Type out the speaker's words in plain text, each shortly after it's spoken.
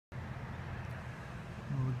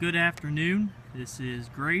Good afternoon. This is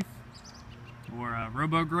Grafe, or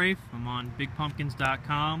RoboGrafe. I'm on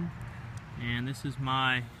bigpumpkins.com, and this is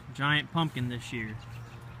my giant pumpkin this year.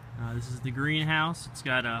 This is the greenhouse. It's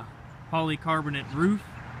got a polycarbonate roof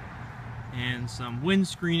and some wind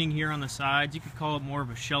screening here on the sides. You could call it more of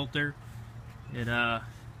a shelter.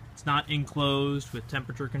 It's not enclosed with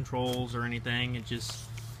temperature controls or anything. It just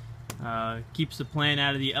keeps the plant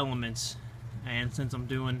out of the elements. And since I'm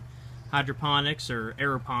doing hydroponics or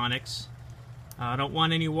aeroponics, I don't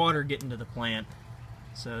want any water getting to the plant,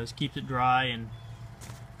 so this keeps it dry, and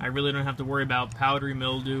I really don't have to worry about powdery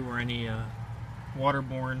mildew or any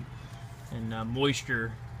waterborne and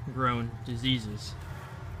moisture grown diseases.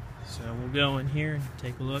 So we'll go in here and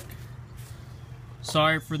take a look.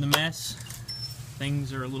 Sorry for the mess.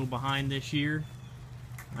 Things are a little behind this year.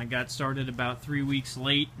 I got started about 3 weeks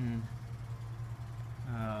late, and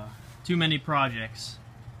too many projects.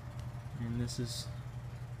 And this is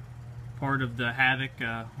part of the havoc.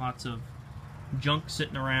 Lots of junk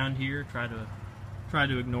sitting around here. Try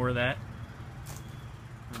to ignore that.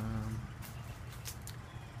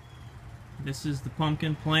 This is the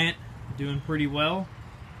pumpkin plant, doing pretty well.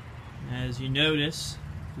 As you notice,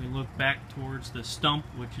 if we look back towards the stump,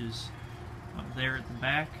 which is up there at the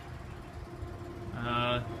back,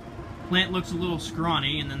 plant looks a little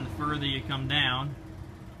scrawny, and then the further you come down,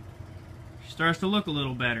 she starts to look a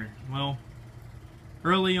little better. Well,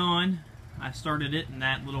 early on, I started it in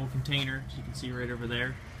that little container, as you can see right over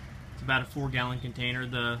there. It's about a 4-gallon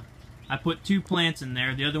container. I put 2 plants in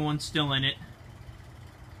there. The other one's still in it.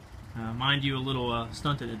 Mind you, a little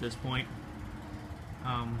stunted at this point.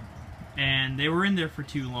 And they were in there for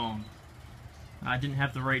too long. I didn't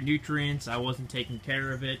have the right nutrients. I wasn't taking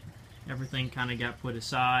care of it. Everything kind of got put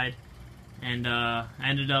aside. And I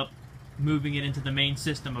ended up moving it into the main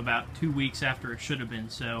system about 2 weeks after it should have been.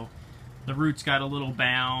 So the roots got a little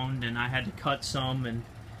bound, and I had to cut some and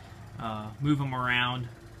move them around.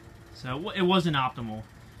 So it wasn't optimal.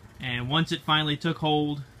 And once it finally took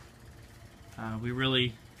hold,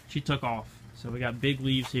 she took off. So we got big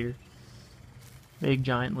leaves here, big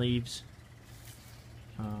giant leaves.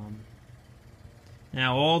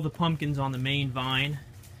 Now all the pumpkins on the main vine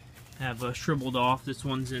have shriveled off. This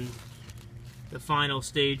one's in the final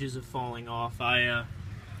stages of falling off. I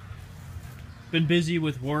been busy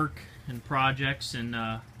with work and projects,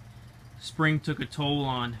 and spring took a toll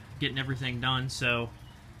on getting everything done, so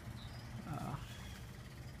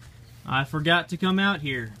I forgot to come out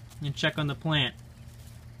here and check on the plant.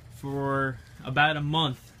 For about a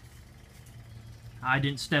month, I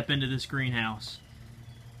didn't step into this greenhouse,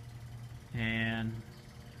 and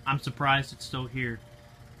I'm surprised it's still here.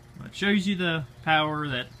 But it shows you the power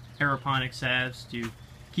that Aeroponics has to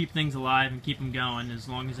keep things alive and keep them going as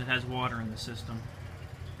long as it has water in the system.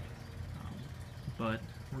 But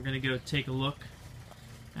we're going to go take a look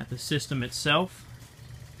at the system itself.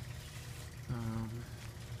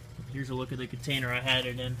 Here's a look at the container I had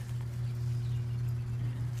it in.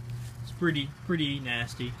 It's pretty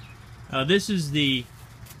nasty. This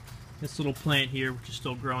little plant here, which is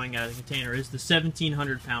still growing out of the container, is the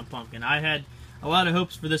 1,700-pound pumpkin. I had a lot of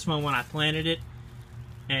hopes for this one when I planted it,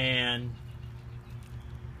 and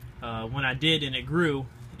when I did and it grew,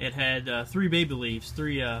 it had 3 baby leaves.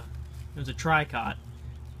 It was a tricot,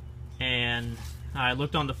 and I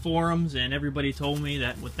looked on the forums, and everybody told me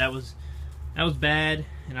that that was bad,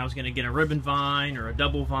 and I was going to get a ribbon vine or a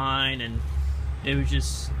double vine, and it was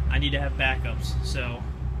just, I need to have backups. So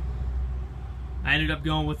I ended up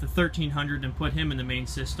going with the 1,300 and put him in the main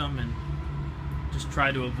system and just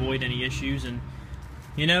try to avoid any issues. And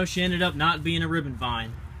you know, she ended up not being a ribbon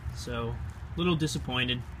vine, so a little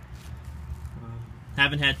disappointed.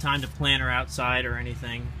 Haven't had time to plant her outside or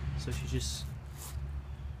anything, so she's just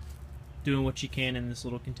doing what she can in this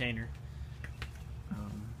little container.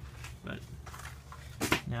 But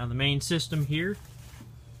now the main system here,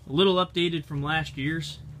 a little updated from last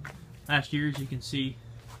year's. Last year's, you can see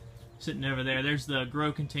sitting over there, there's the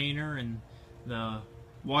grow container and the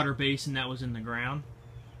water basin that was in the ground.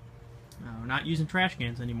 We're not using trash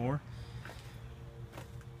cans anymore.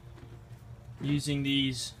 Using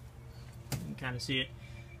these, you can kind of see it.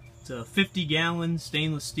 It's a 50-gallon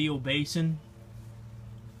stainless steel basin,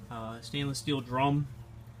 stainless steel drum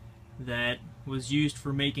that was used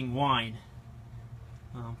for making wine,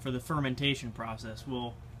 for the fermentation process.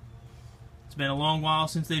 Well, it's been a long while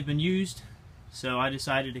since they've been used, so I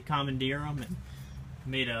decided to commandeer them and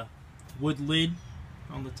made a wood lid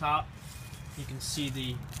on the top. You can see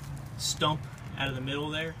the stump out of the middle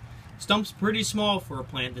there. Stump's pretty small for a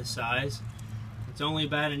plant this size. It's only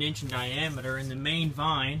about 1 inch in diameter, and the main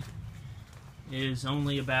vine is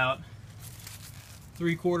only about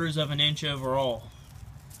 3/4 of an inch overall.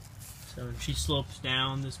 So she slopes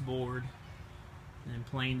down this board and then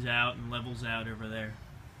planes out and levels out over there.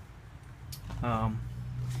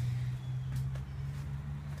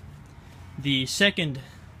 The second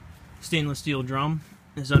stainless steel drum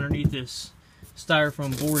is underneath this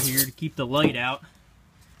styrofoam board here to keep the light out,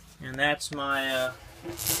 and that's my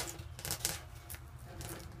it's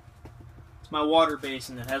my water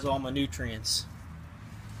basin that has all my nutrients.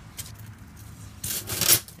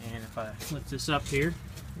 And if I lift this up here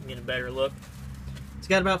and get a better look, it's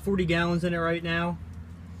got about 40 gallons in it right now.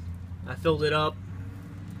 I filled it up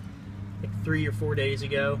like 3 or 4 days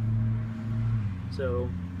ago. So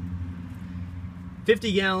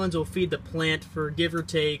 50 gallons will feed the plant for, give or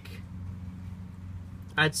take,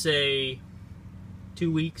 I'd say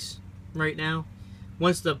 2 weeks right now.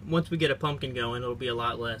 Once we get a pumpkin going, it'll be a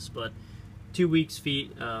lot less, but 2 weeks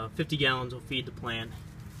 50 gallons will feed the plant,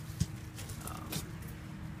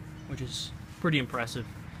 which is pretty impressive.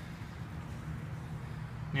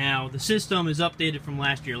 Now the system is updated from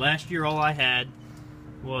last year. Last year all I had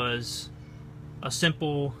was a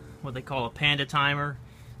simple, what they call a panda timer,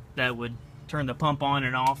 that would turn the pump on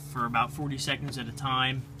and off for about 40 seconds at a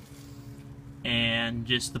time, and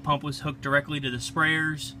just the pump was hooked directly to the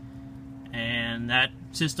sprayers, and that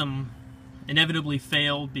system inevitably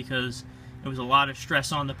failed because there was a lot of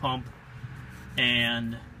stress on the pump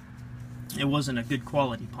and it wasn't a good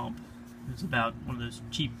quality pump. It was about one of those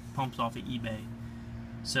cheap pumps off of eBay.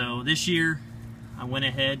 So this year I went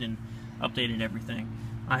ahead and updated everything.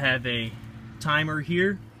 I have a timer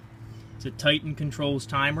here. It's a Titan Controls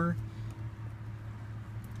timer.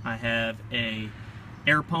 I have a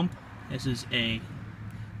air pump. This is a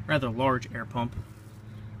rather large air pump.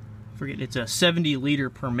 It's a 70 liter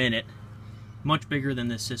per minute, much bigger than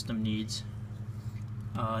this system needs.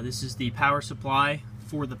 This is the power supply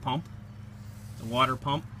for the pump, the water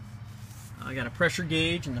pump. I got a pressure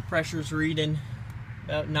gauge, and the pressure's reading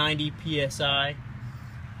about 90 psi,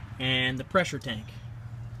 and the pressure tank,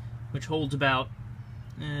 which holds about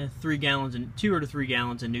 2 to 3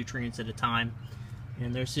 gallons of nutrients at a time.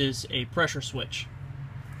 And this is a pressure switch.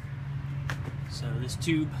 So this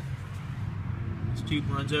tube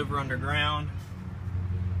runs over underground,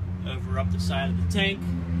 over up the side of the tank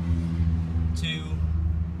to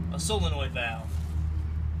a solenoid valve.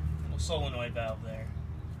 Little solenoid valve there.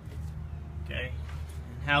 Okay.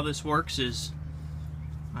 And how this works is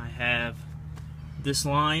I have this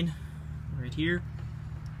line right here,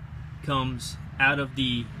 comes out of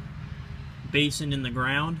the basin in the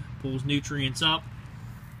ground, pulls nutrients up,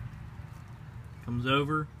 comes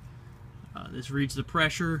over. This reads the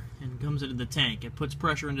pressure and comes into the tank. It puts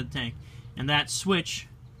pressure into the tank, and that switch,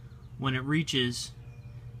 when it reaches,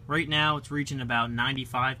 right now it's reaching about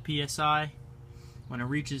 95 psi. When it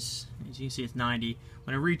reaches, as you can see, it's 90.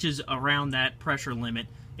 When it reaches around that pressure limit,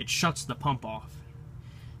 it shuts the pump off.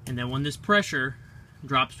 And then when this pressure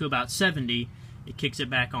drops to about 70, it kicks it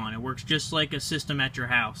back on. It works just like a system at your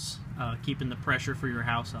house, keeping the pressure for your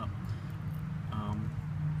house up.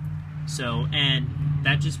 And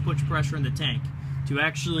that just puts pressure in the tank. To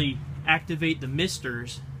actually activate the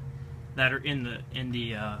misters that are in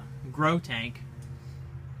the grow tank,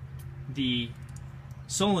 the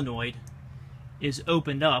solenoid is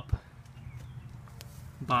opened up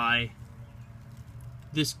by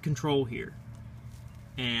this control here.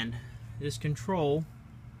 And this control,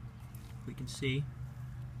 we can see,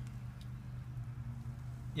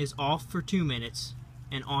 is off for 2 minutes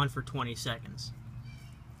and on for 20 seconds.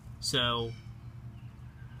 So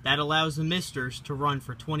that allows the misters to run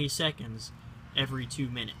for 20 seconds every 2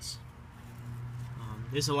 minutes.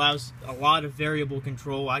 This allows a lot of variable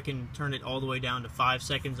control. I can turn it all the way down to 5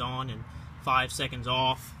 seconds on and 5 seconds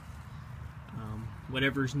off,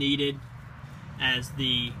 whatever's needed. As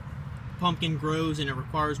the pumpkin grows and it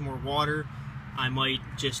requires more water, I might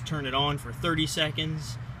just turn it on for 30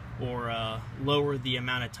 seconds or lower the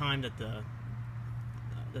amount of time that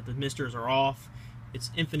the misters are off. It's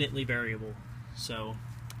infinitely variable, so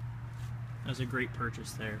that was a great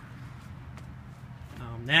purchase there.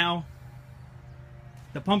 Now,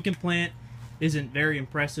 the pumpkin plant isn't very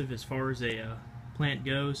impressive as far as a plant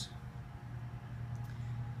goes,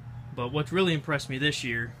 but what's really impressed me this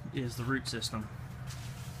year is the root system.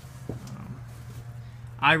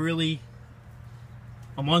 A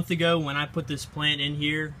month ago when I put this plant in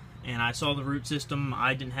here and I saw the root system,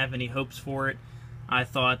 I didn't have any hopes for it. I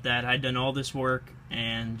thought that I'd done all this work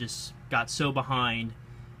and just got so behind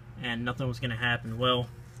and nothing was going to happen. Well,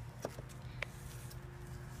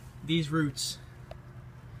 these roots,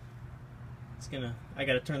 I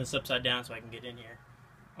got to turn this upside down so I can get in here,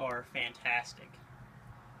 are fantastic.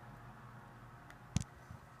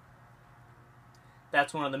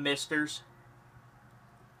 that's one of the misters.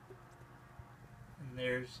 And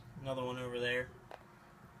there's another one over there.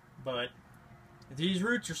 But if these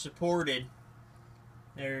roots are supported,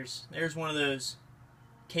 there's one of those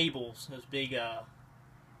cables, those big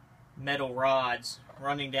metal rods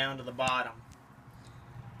running down to the bottom.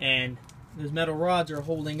 And those metal rods are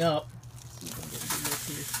holding up. Let's see if I can get a good look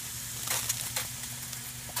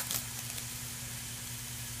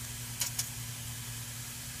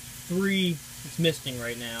here. It's misting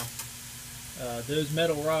right now. Those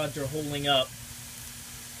metal rods are holding up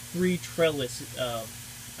 3 trellis,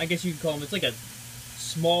 I guess you could call them, it's like a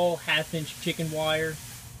small 1/2-inch chicken wire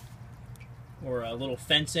or a little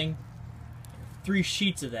fencing. 3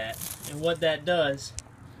 sheets of that. And what that does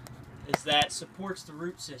is that supports the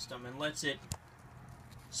root system and lets it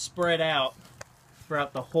spread out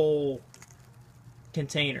throughout the whole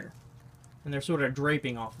container. And they're sort of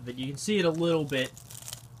draping off of it. You can see it a little bit.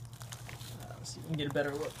 Let's see if we can get a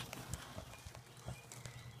better look.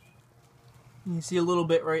 You can see a little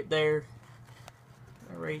bit right there.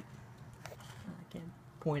 Right. I can't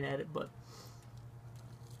point at it, but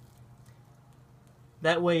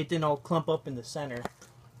that way it didn't all clump up in the center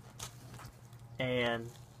and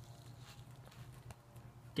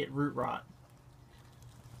get root rot.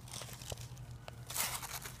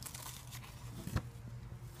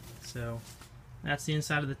 So that's the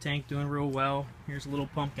inside of the tank, doing real well. Here's a little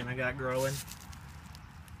pumpkin I got growing.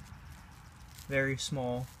 Very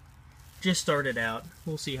small. Just started out.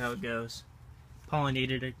 We'll see how it goes.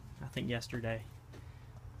 Pollinated it, I think, yesterday.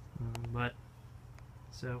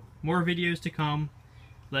 So more videos to come.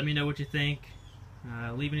 Let me know what you think.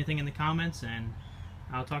 Leave anything in the comments, and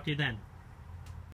I'll talk to you then.